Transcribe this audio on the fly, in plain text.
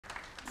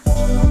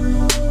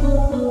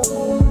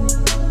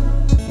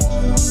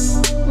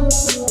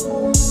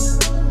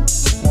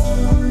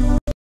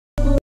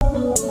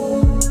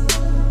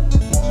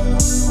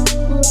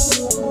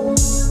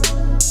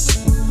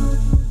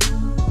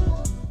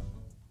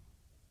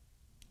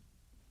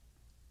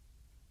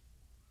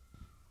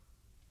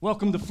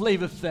Welcome to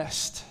Flavor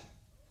Fest.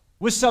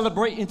 We're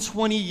celebrating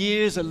 20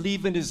 years of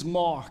leaving his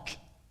mark.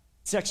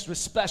 It's extra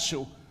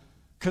special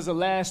because the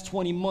last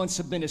 20 months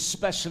have been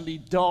especially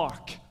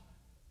dark.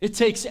 It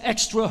takes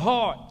extra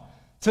heart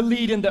to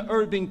lead in the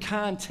urban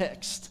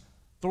context.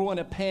 Throw in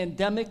a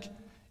pandemic,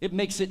 it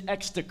makes it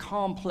extra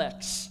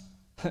complex.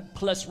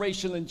 Plus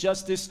racial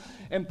injustice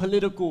and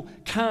political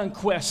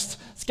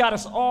conquest. It's got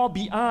us all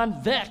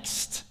beyond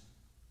vexed.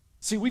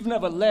 See, we've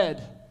never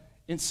led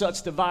in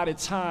such divided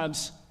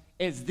times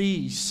as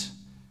these.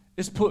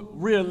 It's put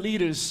real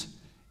leaders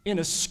in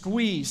a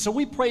squeeze. So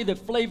we pray that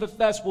Flavor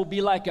Fest will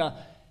be like a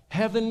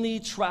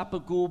heavenly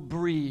tropical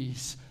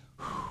breeze,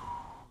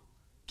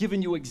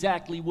 giving you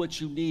exactly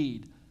what you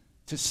need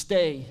to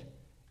stay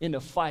in the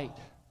fight,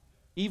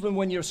 even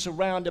when you're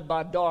surrounded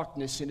by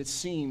darkness and it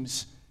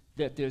seems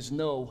that there's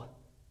no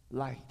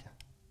light.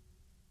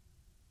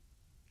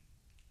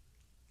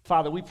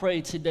 Father, we pray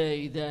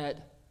today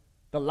that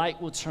the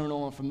light will turn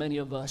on for many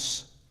of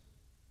us.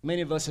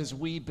 Many of us, as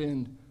we've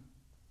been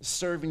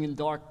serving in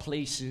dark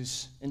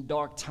places, in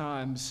dark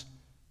times,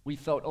 we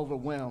felt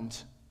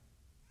overwhelmed.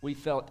 We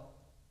felt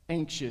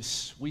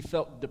anxious. We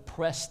felt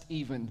depressed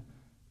even.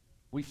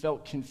 We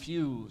felt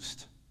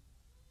confused.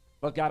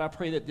 But God, I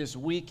pray that this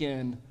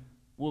weekend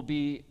will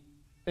be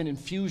an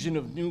infusion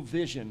of new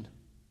vision,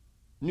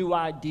 new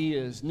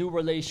ideas, new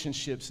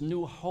relationships,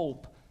 new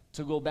hope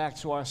to go back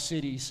to our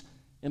cities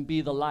and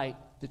be the light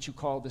that you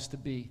called us to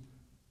be.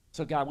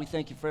 So God, we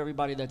thank you for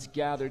everybody that's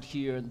gathered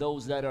here and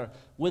those that are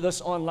with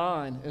us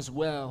online as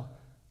well.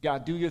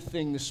 God, do your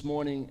thing this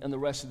morning and the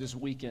rest of this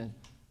weekend.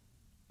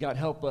 God,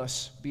 help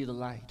us be the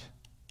light.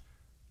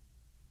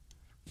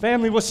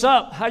 Family, what's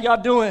up? How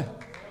y'all doing?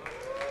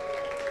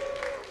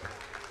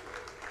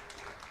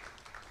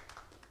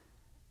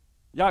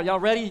 Y'all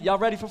ready? Y'all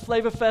ready for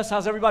Flavor Fest?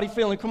 How's everybody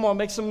feeling? Come on,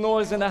 make some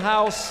noise in the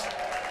house.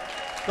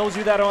 Those of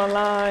you that are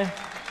online.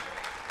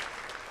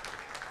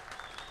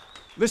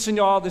 Listen,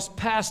 y'all, this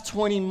past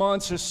 20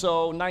 months or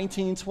so,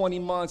 19, 20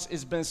 months,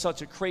 has been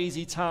such a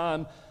crazy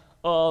time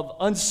of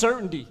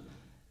uncertainty.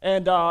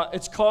 And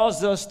it's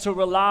caused us to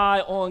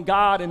rely on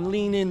God and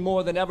lean in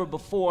more than ever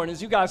before. And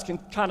as you guys can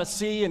kind of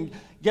see and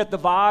get the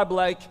vibe,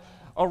 like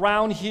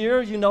around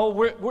here, you know,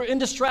 we're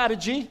into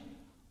strategy.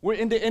 We're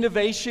into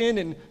innovation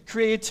and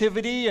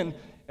creativity and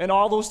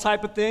all those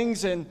type of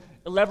things and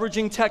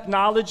leveraging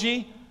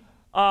technology.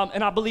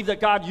 And I believe that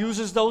God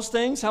uses those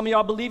things. How many of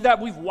y'all believe that?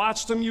 We've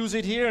watched him use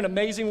it here in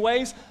amazing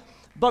ways.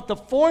 But the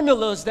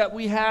formulas that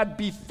we had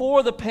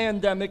before the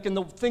pandemic and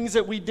the things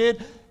that we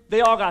did,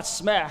 they all got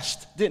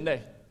smashed, didn't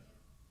they?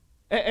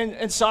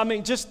 And so, I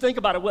mean, just think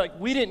about it. Like,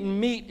 we didn't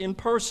meet in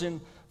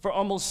person for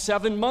almost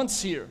 7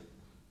 months here.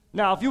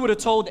 Now, if you would have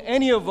told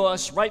any of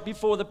us right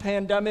before the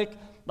pandemic,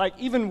 like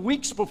even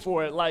weeks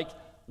before it, like,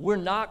 we're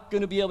not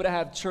going to be able to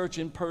have church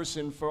in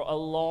person for a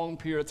long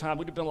period of time,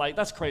 we'd have been like,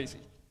 that's crazy.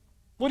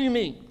 What do you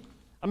mean?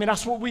 I mean,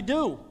 that's what we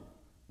do.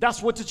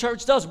 That's what the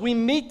church does. We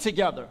meet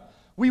together.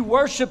 We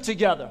worship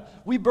together.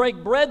 We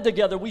break bread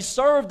together. We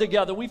serve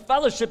together. We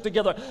fellowship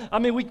together. I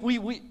mean,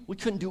 we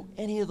couldn't do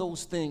any of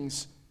those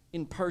things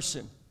in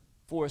person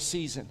for a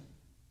season.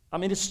 I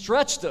mean, it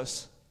stretched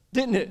us,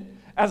 didn't it?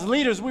 As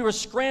leaders, we were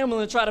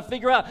scrambling to try to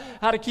figure out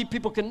how to keep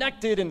people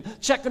connected and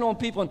checking on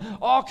people and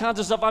all kinds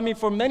of stuff. I mean,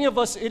 for many of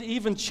us, it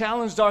even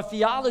challenged our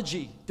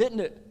theology,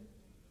 didn't it?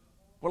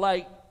 We're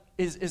like,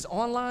 Is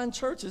online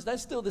church, is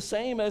that still the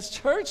same as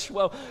church?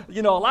 Well,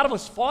 you know, a lot of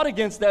us fought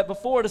against that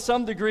before to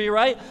some degree,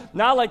 right?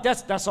 Now, like,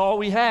 that's all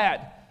we had.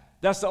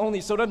 That's the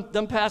only, so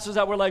them pastors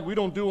that were like, we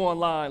don't do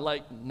online,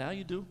 like, now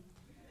you do.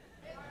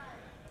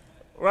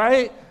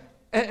 Right?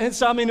 And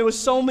so, I mean, there was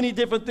so many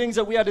different things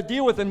that we had to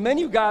deal with, and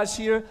many of you guys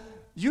here,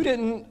 you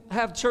didn't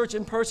have church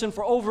in person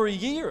for over a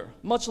year,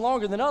 much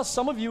longer than us.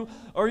 Some of you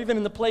are even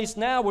in the place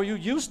now where you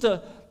used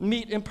to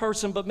meet in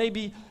person, but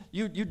maybe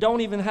you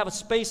don't even have a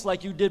space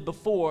like you did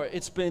before.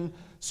 It's been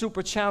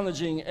super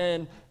challenging,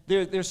 and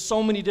there's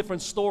so many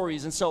different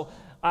stories. And so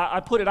I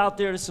put it out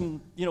there to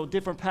some, you know,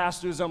 different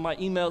pastors on my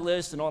email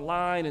list and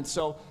online. And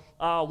so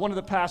one of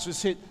the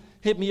pastors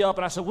hit me up,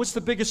 and I said, what's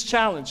the biggest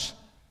challenge?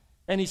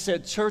 And he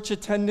said, church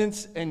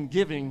attendance and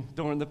giving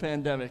during the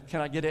pandemic.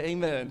 Can I get an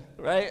amen,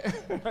 right?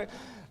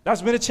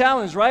 That's been a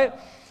challenge, right?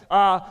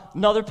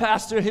 Another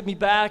pastor hit me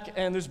back,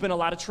 and there's been a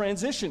lot of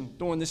transition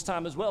during this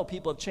time as well.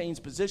 People have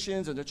changed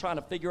positions, and they're trying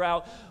to figure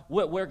out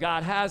where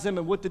God has them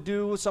and what to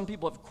do. Some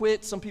people have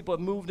quit. Some people have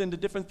moved into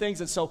different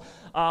things. And so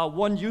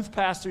one youth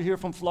pastor here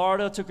from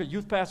Florida took a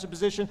youth pastor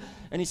position,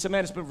 and he said,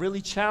 man, it's been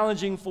really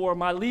challenging for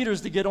my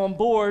leaders to get on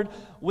board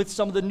with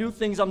some of the new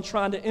things I'm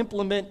trying to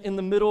implement in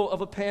the middle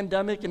of a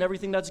pandemic and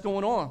everything that's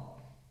going on.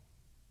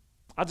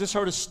 I just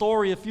heard a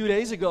story a few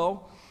days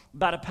ago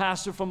about a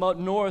pastor from up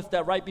north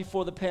that right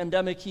before the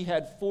pandemic, he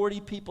had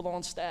 40 people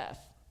on staff.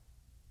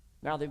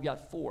 Now they've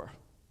got 4.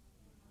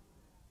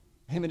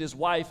 Him and his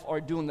wife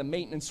are doing the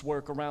maintenance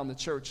work around the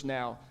church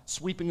now,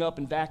 sweeping up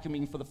and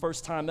vacuuming for the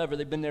first time ever.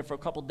 They've been there for a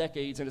couple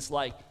decades, and it's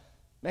like,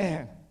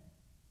 man.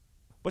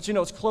 But you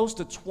know, it's close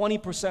to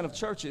 20% of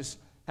churches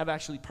have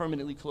actually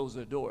permanently closed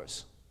their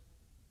doors.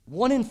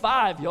 1 in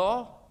 5,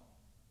 y'all.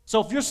 So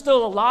if you're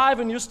still alive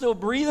and you're still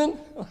breathing,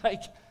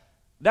 like,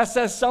 that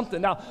says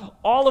something. Now,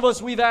 all of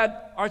us, we've had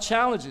our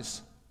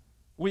challenges.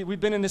 We've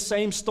been in the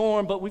same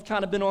storm, but we've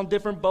kind of been on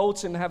different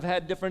boats and have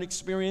had different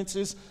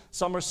experiences.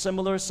 Some are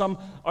similar, some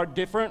are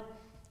different.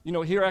 You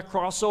know, here at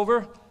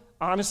Crossover,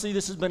 honestly,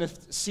 this has been a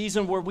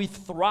season where we've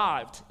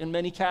thrived in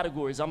many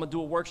categories. I'm going to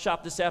do a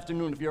workshop this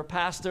afternoon. If you're a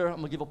pastor, I'm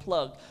going to give a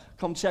plug.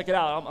 Come check it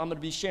out. I'm going to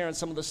be sharing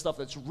some of the stuff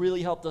that's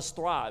really helped us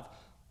thrive.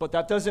 But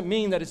that doesn't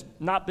mean that it's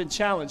not been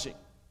challenging.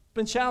 It's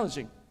been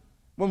challenging.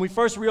 When we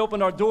first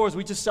reopened our doors,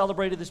 we just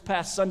celebrated this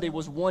past Sunday,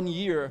 was 1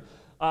 year.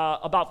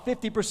 About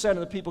 50% of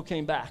the people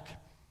came back.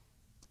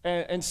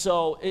 And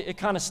so it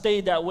kind of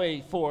stayed that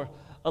way for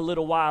a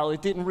little while.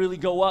 It didn't really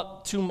go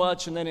up too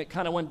much, and then it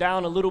kind of went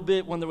down a little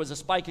bit when there was a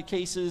spike of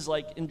cases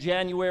like in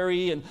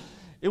January, and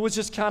it was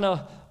just kind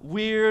of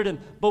weird.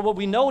 But what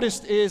we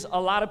noticed is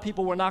a lot of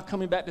people were not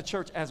coming back to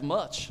church as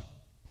much.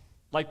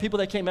 Like people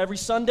that came every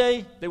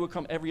Sunday, they would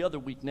come every other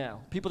week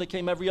now. People that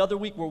came every other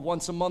week were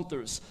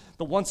once-a-monthers.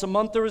 The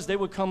once-a-monthers, they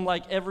would come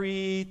like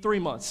every 3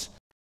 months,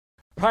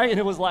 right? And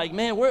it was like,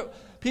 man,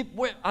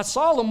 I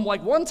saw them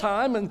like one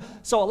time, and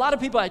so a lot of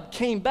people had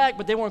came back,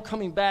 but they weren't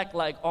coming back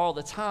like all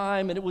the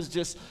time, and it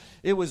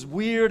was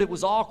weird, it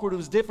was awkward, it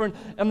was different.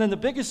 And then the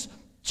biggest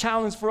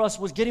challenge for us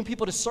was getting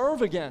people to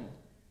serve again,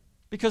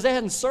 because they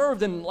hadn't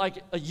served in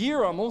like a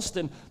year almost,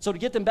 and so to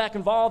get them back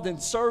involved in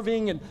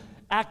serving and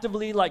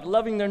actively like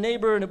loving their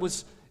neighbor, and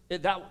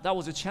that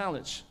was a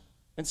challenge.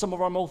 And some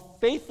of our most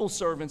faithful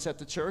servants at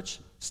the church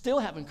still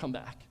haven't come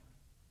back.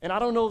 And I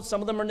don't know,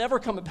 some of them are never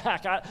coming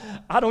back.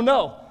 I don't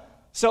know.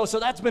 So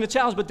that's been a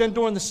challenge. But then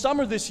during the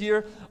summer this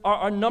year,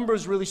 our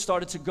numbers really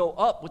started to go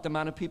up with the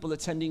amount of people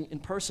attending in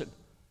person.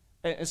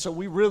 And so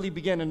we really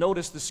began to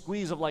notice the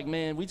squeeze of like,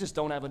 man, we just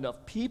don't have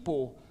enough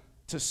people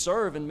to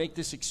serve and make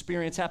this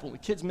experience happen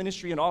with kids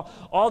ministry and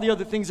all the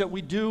other things that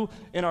we do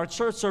in our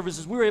church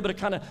services. We were able to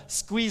kind of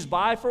squeeze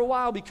by for a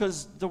while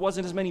because there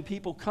wasn't as many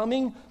people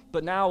coming.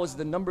 But now as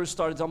the numbers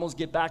started to almost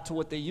get back to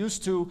what they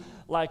used to,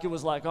 like it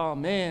was like, oh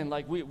man,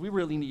 like we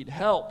really need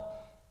help.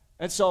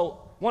 And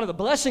so one of the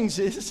blessings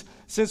is,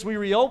 since we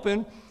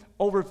reopened,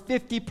 over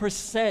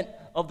 50%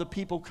 of the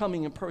people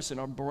coming in person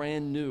are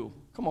brand new.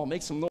 Come on,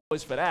 make some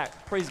noise for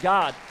that. Praise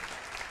God.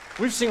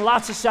 We've seen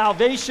lots of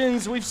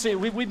salvations.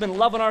 We've been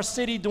loving our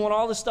city, doing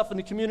all this stuff in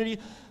the community.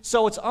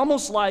 So it's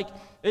almost like,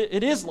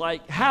 it is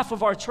like half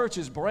of our church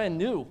is brand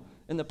new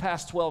in the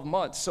past 12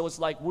 months. So it's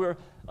like we're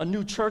a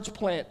new church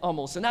plant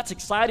almost. And that's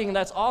exciting and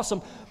that's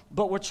awesome.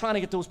 But we're trying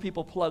to get those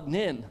people plugged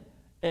in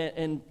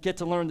and get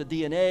to learn the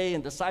DNA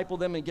and disciple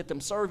them and get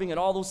them serving and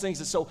all those things.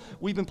 And so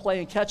we've been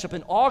playing catch up.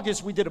 In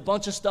August, we did a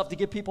bunch of stuff to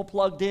get people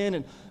plugged in,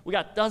 and we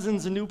got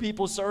dozens of new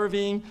people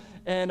serving.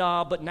 And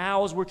but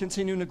now as we're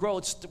continuing to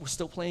grow, we're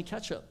still playing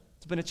catch up.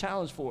 It's been a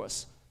challenge for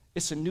us.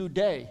 It's a new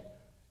day.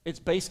 It's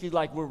basically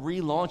like we're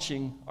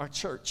relaunching our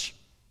church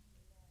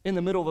in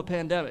the middle of a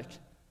pandemic.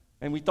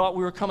 And we thought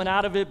we were coming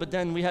out of it, but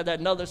then we had that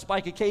another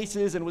spike of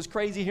cases, and it was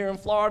crazy here in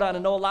Florida. And I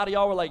know a lot of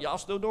y'all were like, y'all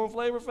still doing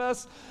Flavor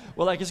Fest?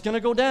 Well, like, it's going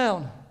to go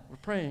down. We're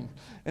praying.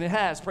 And it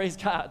has. Praise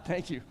God.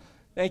 Thank you.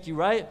 Thank you,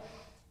 right?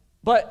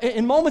 But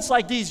in moments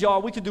like these,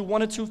 y'all, we could do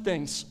one of two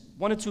things.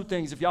 One of two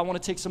things. If y'all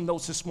want to take some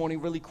notes this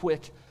morning really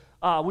quick.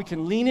 We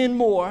can lean in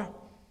more,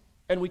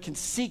 and we can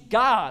seek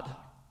God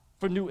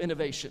for new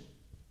innovation.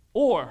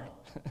 Or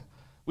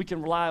we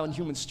can rely on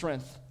human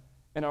strength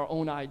and our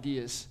own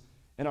ideas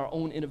and our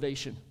own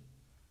innovation.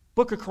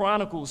 Book of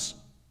Chronicles,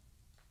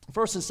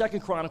 1st and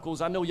 2nd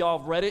Chronicles, I know y'all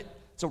have read it.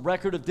 It's a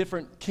record of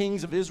different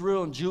kings of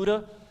Israel and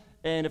Judah.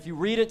 And if you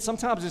read it,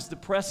 sometimes it's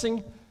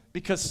depressing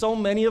because so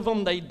many of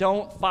them, they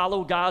don't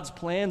follow God's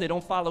plan. They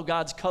don't follow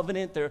God's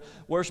covenant. They're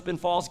worshiping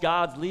false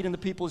gods, leading the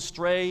people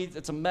astray.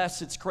 It's a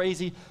mess. It's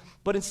crazy.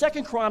 But in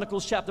 2nd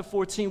Chronicles chapter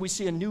 14, we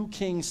see a new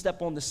king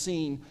step on the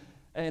scene,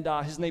 and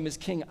his name is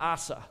King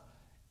Asa.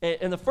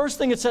 And the first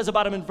thing it says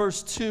about him in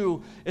verse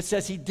 2, it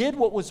says, he did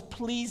what was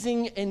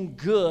pleasing and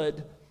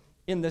good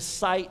in the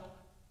sight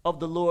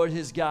of the Lord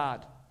his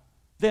God.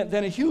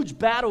 Then a huge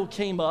battle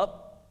came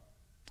up.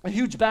 A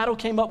huge battle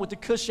came up with the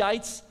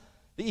Cushites,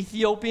 the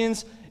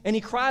Ethiopians, and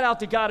he cried out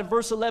to God. In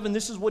verse 11,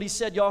 this is what he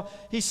said, y'all.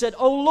 He said,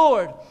 "Oh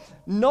Lord,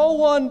 no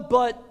one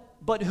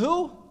but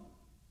who?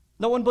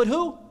 No one but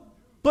who?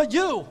 But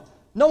you.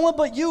 No one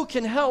but you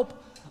can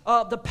help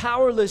the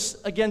powerless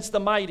against the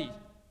mighty."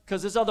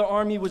 Because this other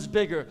army was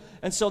bigger.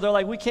 And so they're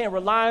like, we can't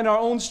rely on our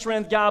own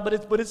strength, God,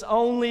 but it's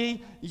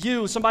only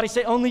you. Somebody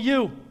say, only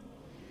you.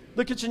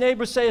 Look at your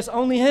neighbor, say, it's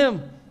only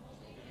him.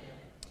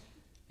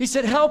 He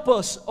said, help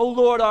us, O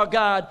Lord our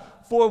God,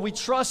 for we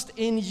trust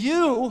in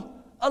you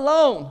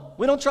alone.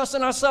 We don't trust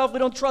in ourselves. We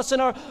don't trust in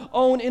our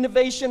own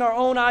innovation, our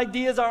own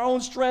ideas, our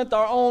own strength,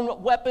 our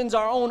own weapons,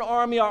 our own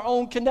army, our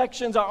own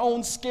connections, our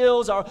own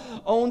skills, our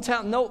own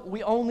talent. No,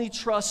 we only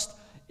trust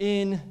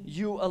in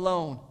you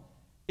alone.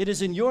 It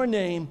is in your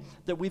name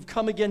that we've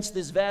come against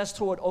this vast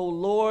horde. O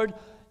Lord,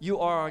 you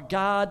are our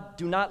God.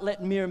 Do not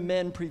let mere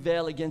men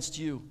prevail against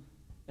you.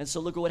 And so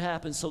look at what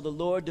happened. So the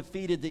Lord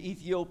defeated the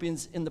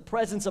Ethiopians in the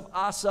presence of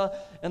Asa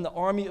and the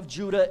army of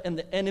Judah, and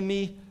the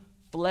enemy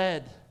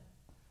fled.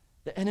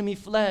 the enemy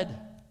fled.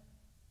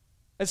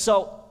 And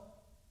so,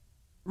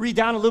 read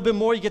down a little bit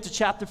more, you get to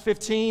chapter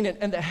 15,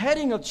 and the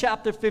heading of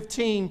chapter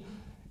 15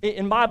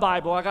 in my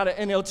Bible, I got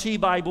an NLT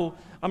Bible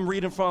I'm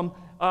reading from,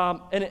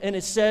 and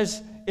it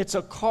says it's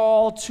a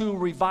call to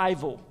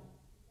revival.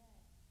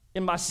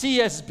 In my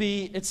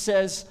CSB, it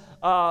says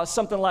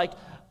something like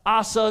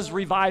Asa's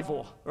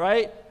revival,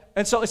 right?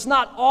 And so it's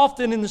not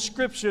often in the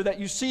scripture that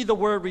you see the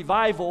word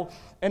revival,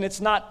 and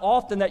it's not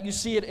often that you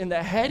see it in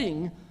the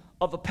heading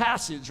of a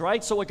passage,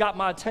 right? So it got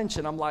my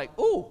attention. I'm like,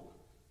 ooh,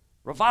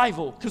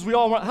 revival, because we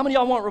all want, how many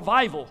of y'all want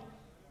revival?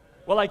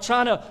 We're like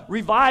trying to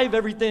revive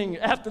everything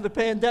after the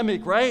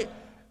pandemic, right?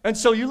 And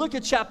so you look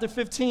at chapter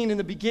 15 in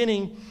the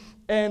beginning,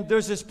 and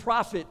there's this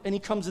prophet, and he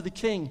comes to the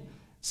king. It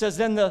says,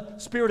 then the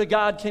Spirit of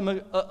God came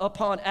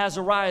upon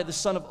Azariah, the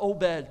son of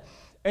Obed,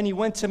 and he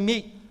went to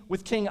meet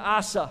with King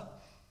Asa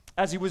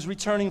as he was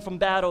returning from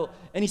battle.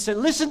 And he said,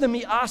 listen to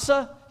me,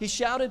 Asa, he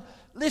shouted,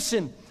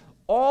 listen,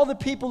 all the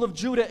people of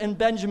Judah and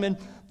Benjamin,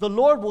 the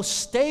Lord will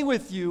stay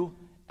with you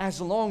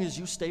as long as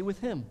you stay with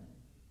him.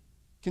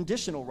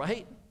 Conditional,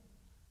 right?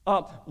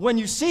 When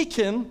you seek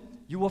him,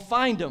 you will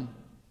find him.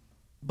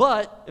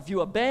 But if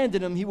you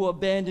abandon him, he will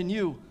abandon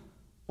you.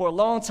 For a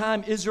long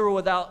time, Israel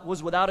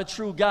was without a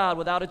true God,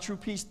 without a true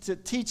peace to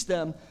teach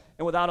them,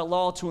 and without a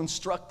law to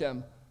instruct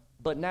them.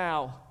 But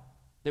now,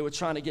 they were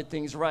trying to get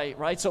things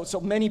right? So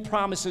many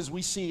promises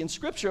we see in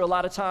Scripture a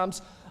lot of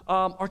times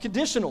are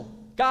conditional.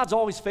 God's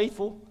always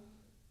faithful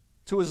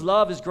to his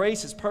love, his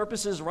grace, his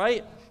purposes,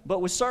 right?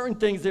 But with certain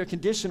things, they're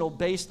conditional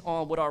based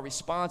on what our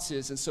response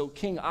is. And so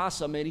King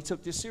Asa, man, he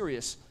took this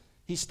serious.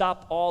 He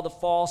stopped all the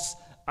false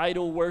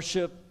idol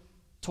worship,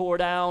 tore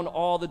down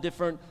all the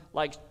different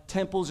like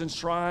temples and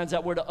shrines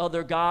that were to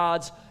other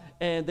gods,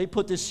 and they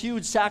put this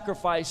huge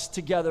sacrifice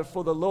together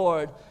for the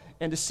Lord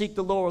and to seek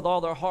the Lord with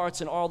all their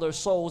hearts and all their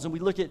souls. And we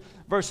look at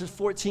verses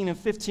 14 and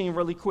 15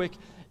 really quick,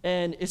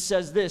 and it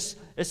says this.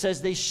 It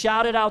says, they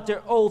shouted out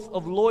their oath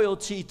of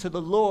loyalty to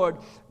the Lord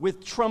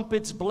with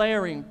trumpets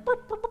blaring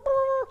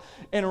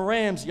and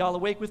rams. Y'all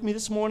awake with me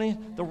this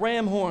morning? The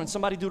ram horn.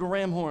 Somebody do the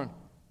ram horn.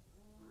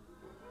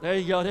 There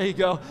you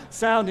go.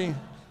 Sounding.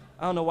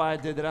 I don't know why I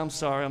did that. I'm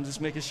sorry. I'm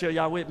just making sure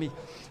y'all with me. It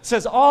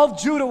says, all of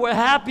Judah were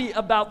happy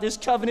about this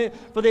covenant,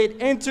 for they had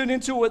entered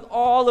into it with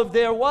all of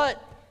their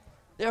what?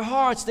 Their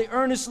hearts. They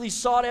earnestly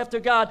sought after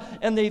God,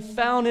 and they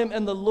found him,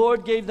 and the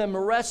Lord gave them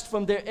rest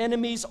from their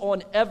enemies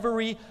on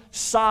every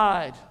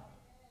side.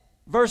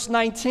 Verse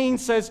 19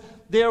 says,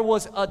 there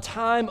was a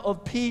time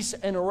of peace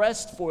and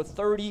rest for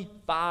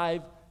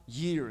 35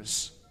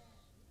 years.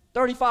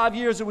 35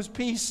 years it was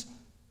peace.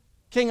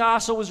 King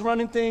Asa was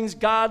running things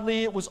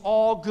godly. It was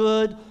all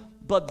good.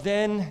 But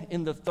then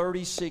in the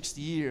 36th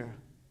year,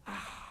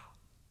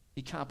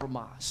 he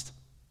compromised.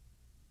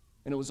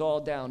 And it was all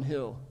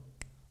downhill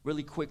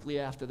really quickly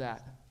after that.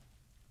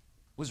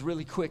 It was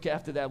really quick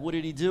after that. What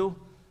did he do?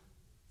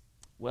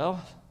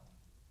 Well,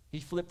 he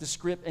flipped the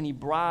script and he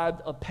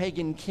bribed a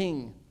pagan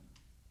king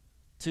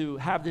to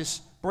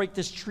break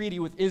this treaty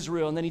with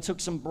Israel. And then he took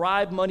some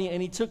bribe money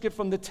and he took it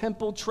from the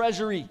temple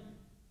treasury,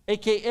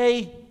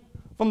 a.k.a.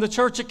 from the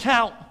church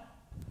account.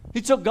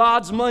 He took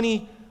God's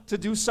money to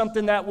do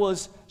something that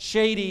was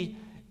shady.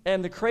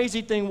 And the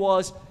crazy thing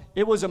was,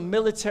 it was a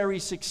military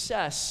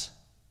success,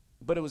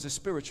 but it was a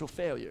spiritual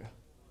failure.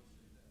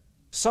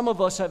 Some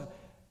of us have,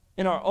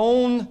 in our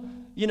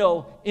own,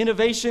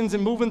 innovations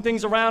and moving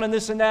things around and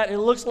this and that, it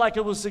looks like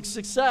it was a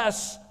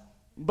success,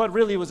 but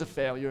really it was a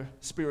failure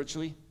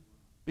spiritually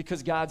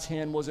because God's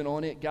hand wasn't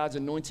on it, God's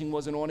anointing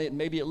wasn't on it.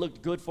 Maybe it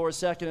looked good for a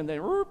second and then,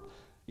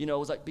 it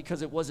was like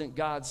because it wasn't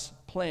God's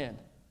plan. It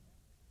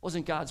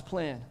wasn't God's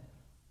plan.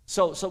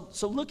 So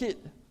look at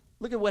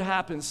what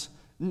happens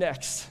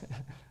next.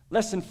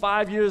 Less than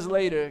 5 years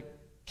later,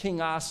 King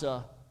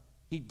Asa,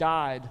 he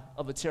died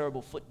of a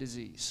terrible foot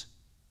disease.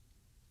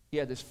 He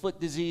had this foot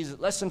disease.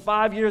 Less than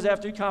 5 years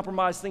after he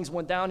compromised, things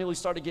went downhill. He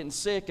started getting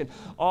sick and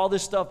all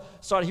this stuff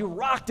started. He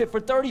rocked it for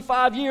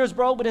 35 years,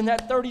 bro. But in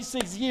that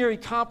 36th year, he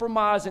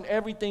compromised and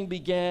everything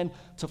began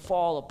to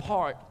fall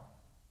apart.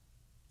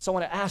 So I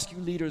want to ask you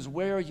leaders,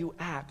 where are you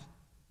at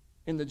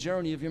in the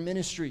journey of your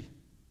ministry?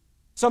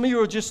 Some of you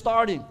are just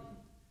starting.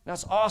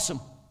 That's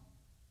awesome.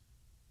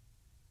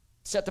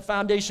 Set the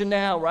foundation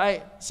now,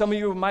 right? Some of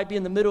you might be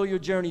in the middle of your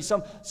journey.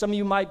 Some of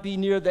you might be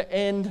near the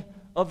end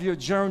of your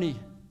journey.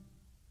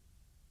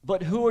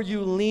 But who are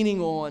you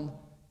leaning on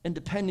and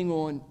depending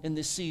on in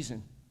this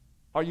season?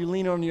 Are you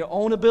leaning on your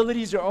own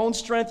abilities, your own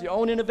strength, your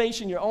own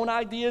innovation, your own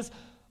ideas?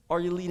 Or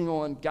are you leaning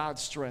on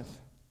God's strength?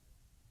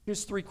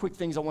 Here's 3 quick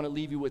things I want to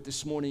leave you with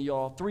this morning,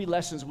 y'all. 3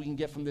 lessons we can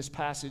get from this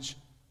passage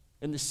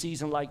in this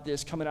season like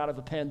this, coming out of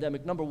a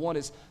pandemic. Number 1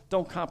 is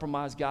don't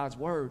compromise God's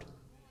word.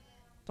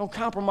 Don't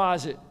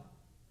compromise it.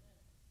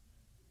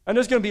 And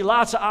there's going to be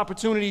lots of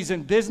opportunities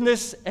in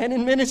business and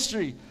in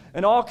ministry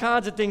and all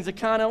kinds of things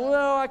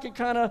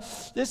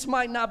that this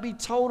might not be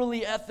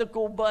totally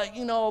ethical, but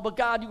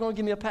God, you're going to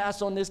give me a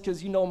pass on this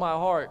because you know my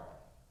heart.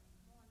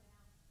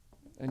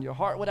 And your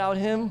heart without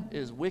him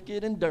is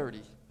wicked and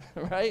dirty,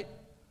 right?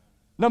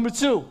 Number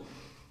 2,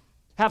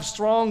 Have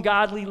strong,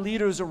 godly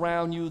leaders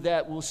around you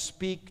that will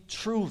speak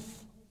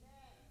truth.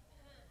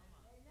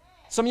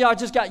 Some of y'all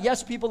just got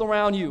yes people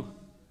around you.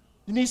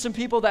 You need some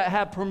people that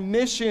have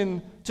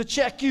permission to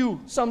check you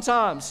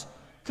sometimes,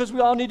 because we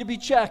all need to be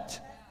checked.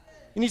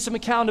 You need some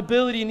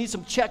accountability. You need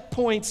some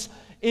checkpoints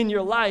in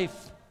your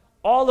life.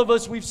 All of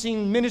us, we've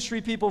seen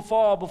ministry people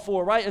fall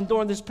before, right? And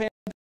during this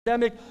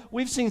pandemic,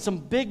 we've seen some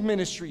big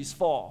ministries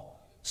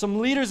fall. Some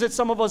leaders that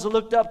some of us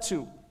looked up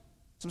to.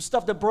 Some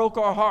stuff that broke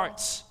our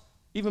hearts.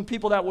 Even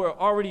people that were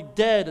already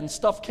dead and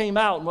stuff came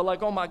out. And we're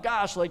like, oh my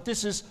gosh, like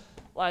this is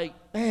like,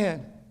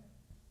 man.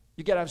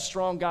 You got to have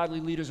strong, godly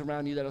leaders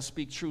around you that'll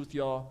speak truth,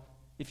 y'all.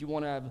 If you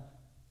want to have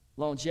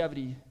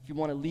longevity, if you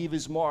want to leave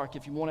his mark,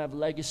 if you want to have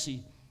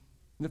legacy.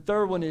 And the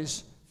third one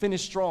is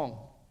finish strong.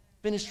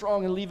 Finish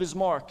strong and leave his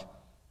mark.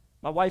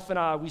 My wife and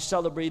I, we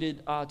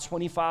celebrated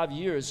 25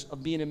 years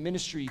of being in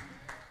ministry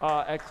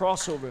at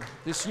Crossover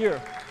this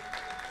year.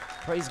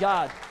 Praise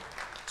God.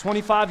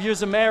 25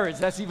 years of marriage.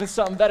 That's even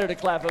something better to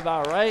clap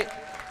about, right?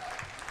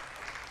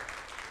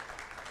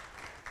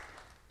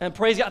 And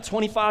praise God,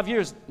 25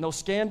 years. No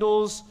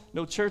scandals,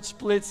 no church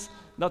splits,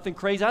 nothing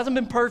crazy. It hasn't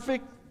been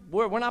perfect.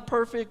 We're not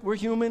perfect. We're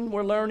human.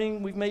 We're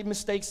learning. We've made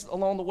mistakes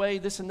along the way,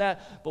 this and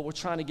that. But we're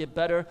trying to get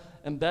better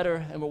and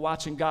better, and we're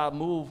watching God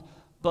move.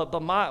 But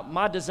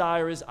my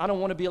desire is I don't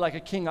want to be like a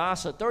King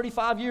Asa.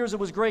 35 years, it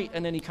was great,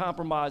 and then he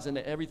compromised, and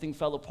everything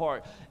fell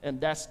apart.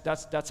 And that's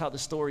how the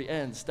story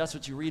ends. That's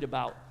what you read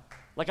about.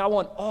 Like, I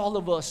want all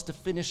of us to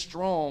finish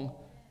strong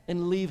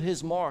and leave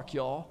his mark,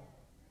 y'all.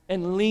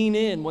 And lean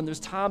in when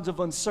there's times of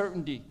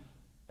uncertainty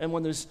and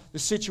when there's the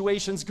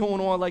situations going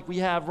on like we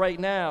have right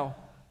now.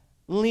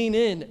 Lean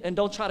in and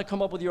don't try to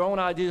come up with your own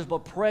ideas, but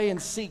pray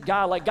and seek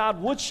God. Like, God,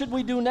 what should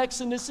we do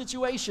next in this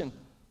situation?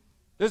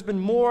 There's been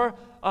more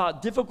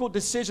difficult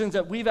decisions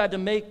that we've had to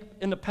make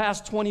in the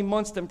past 20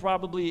 months than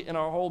probably in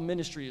our whole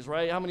ministries,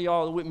 right? How many of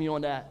y'all are with me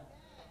on that?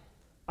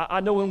 I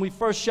know when we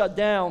first shut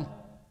down,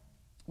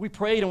 we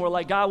prayed and we're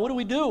like, God, what do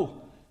we do?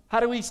 How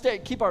do we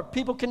keep our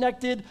people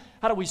connected?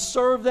 How do we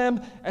serve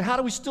them? And how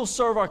do we still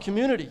serve our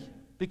community?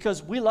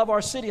 Because we love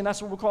our city, and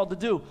that's what we're called to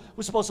do.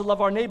 We're supposed to love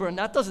our neighbor, and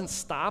that doesn't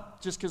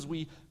stop just because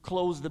we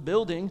close the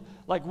building.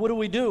 Like, what do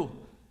we do?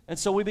 And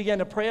so we began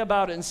to pray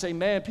about it and say,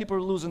 man, people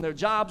are losing their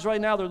jobs right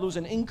now. They're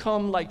losing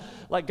income. Like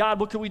God,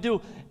 what can we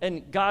do?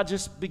 And God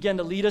just began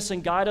to lead us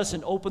and guide us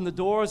and open the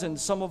doors, and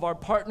some of our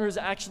partners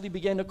actually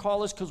began to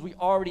call us because we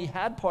already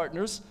had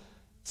partners.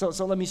 So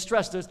let me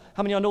stress,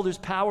 how many of y'all know there's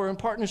power in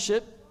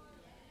partnership?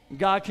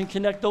 God can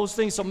connect those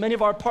things. So many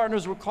of our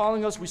partners were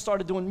calling us. We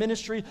started doing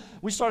ministry.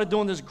 We started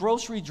doing this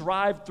grocery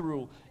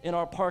drive-through in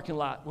our parking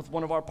lot with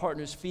one of our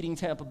partners, Feeding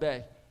Tampa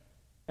Bay.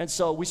 And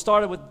so we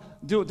started with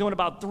doing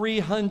about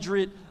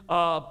 300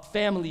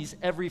 families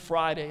every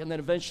Friday. And then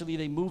eventually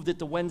they moved it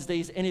to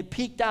Wednesdays. And it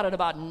peaked out at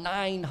about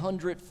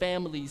 900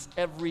 families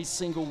every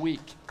single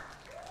week.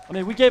 I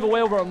mean, we gave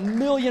away over 1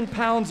 million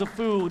pounds of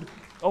food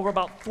over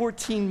about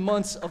 14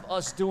 months of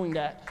us doing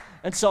that.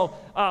 And so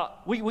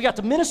we got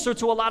to minister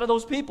to a lot of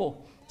those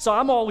people. So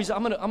I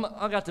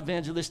got the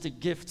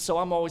evangelistic gift. So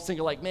I'm always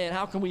thinking like, man,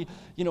 how can we,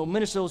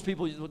 minister to those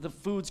people? The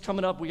food's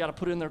coming up. We got to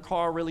put it in their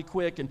car really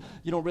quick. And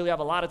you don't really have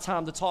a lot of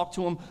time to talk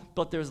to them.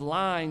 But there's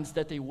lines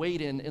that they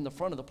wait in the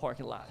front of the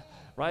parking lot,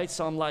 right?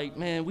 So I'm like,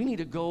 man, we need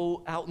to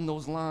go out in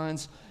those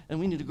lines. And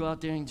we need to go out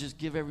there and just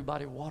give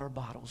everybody water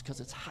bottles because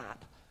it's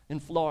hot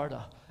in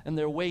Florida. And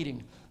they're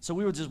waiting. So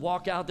we would just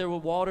walk out there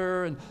with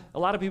water, and a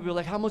lot of people were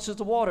like, how much is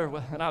the water?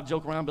 And I'd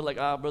joke around and be like,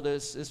 brother,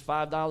 it's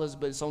 $5,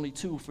 but it's only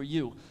 $2 for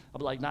you. I'd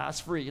be like, nah, it's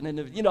free. And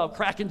then,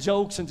 cracking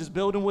jokes and just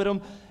building with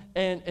them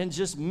and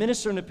just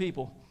ministering to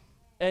people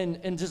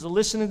and just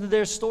listening to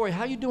their story.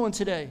 How you doing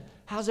today?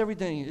 How's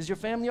everything? Is your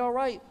family all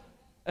right?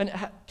 And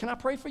can I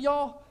pray for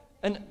y'all?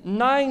 And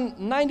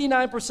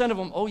 99% of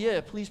them, oh yeah,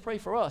 please pray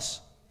for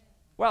us.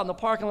 We're out in the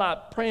parking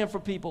lot praying for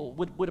people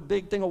with a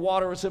big thing of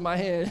water in my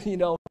hand,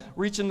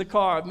 reaching the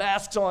car,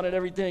 masks on and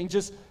everything,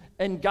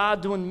 and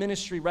God doing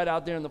ministry right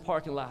out there in the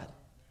parking lot.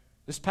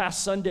 This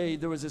past Sunday,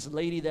 there was this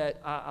lady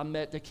that I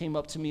met that came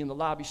up to me in the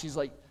lobby. She's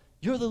like,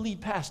 you're the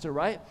lead pastor,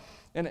 right?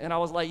 And I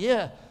was like,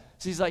 yeah.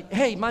 She's like,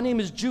 hey, my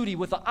name is Judy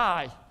with an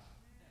I.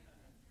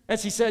 And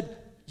she said,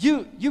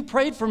 you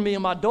prayed for me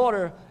and my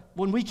daughter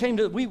when we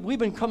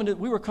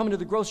were coming to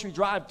the grocery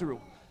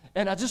drive-through.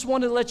 And I just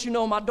wanted to let you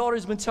know, my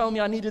daughter's been telling me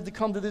I needed to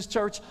come to this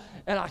church,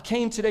 and I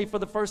came today for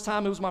the first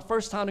time. It was my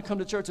first time to come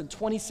to church in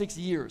 26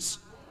 years.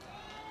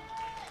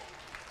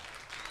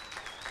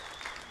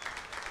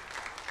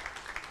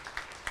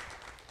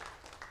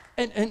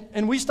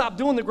 And we stopped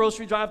doing the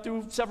grocery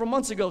drive-through several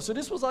months ago, so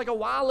this was like a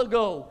while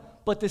ago,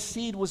 but the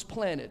seed was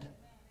planted.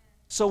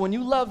 So when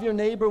you love your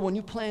neighbor, when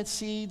you plant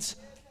seeds,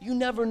 you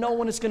never know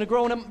when it's going to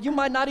grow, and you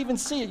might not even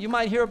see it. You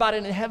might hear about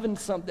it in heaven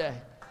someday.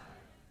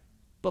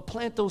 But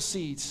plant those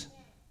seeds.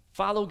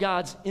 Follow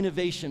God's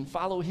innovation.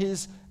 Follow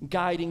his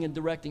guiding and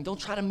directing. Don't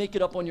try to make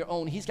it up on your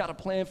own. He's got a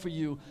plan for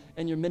you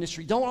and your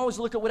ministry. Don't always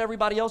look at what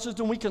everybody else is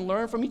doing. We can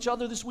learn from each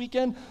other this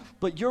weekend,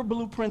 but your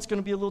blueprint's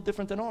going to be a little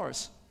different than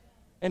ours.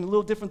 and a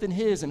little different than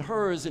his and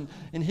hers and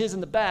his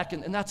in the back,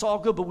 and that's all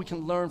good, but we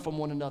can learn from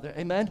one another.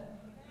 Amen?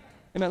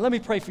 Amen. Let me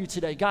pray for you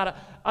today. God,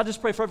 I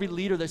just pray for every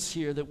leader that's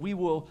here that we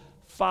will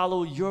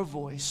follow your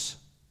voice.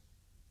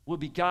 We'll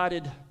be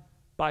guided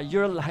by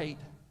your light.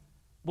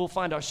 We'll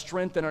find our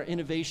strength and our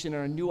innovation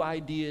and our new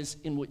ideas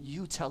in what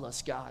you tell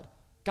us, God.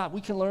 God,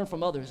 we can learn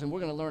from others, and we're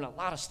going to learn a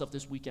lot of stuff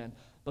this weekend.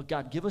 But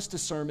God, give us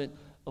discernment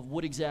of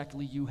what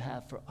exactly you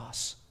have for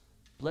us.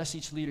 Bless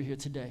each leader here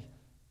today.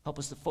 Help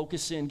us to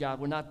focus in, God.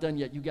 We're not done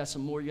yet. You got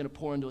some more you're going to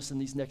pour into us in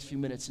these next few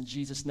minutes. In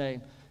Jesus'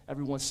 name,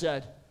 everyone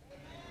said,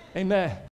 amen. Amen.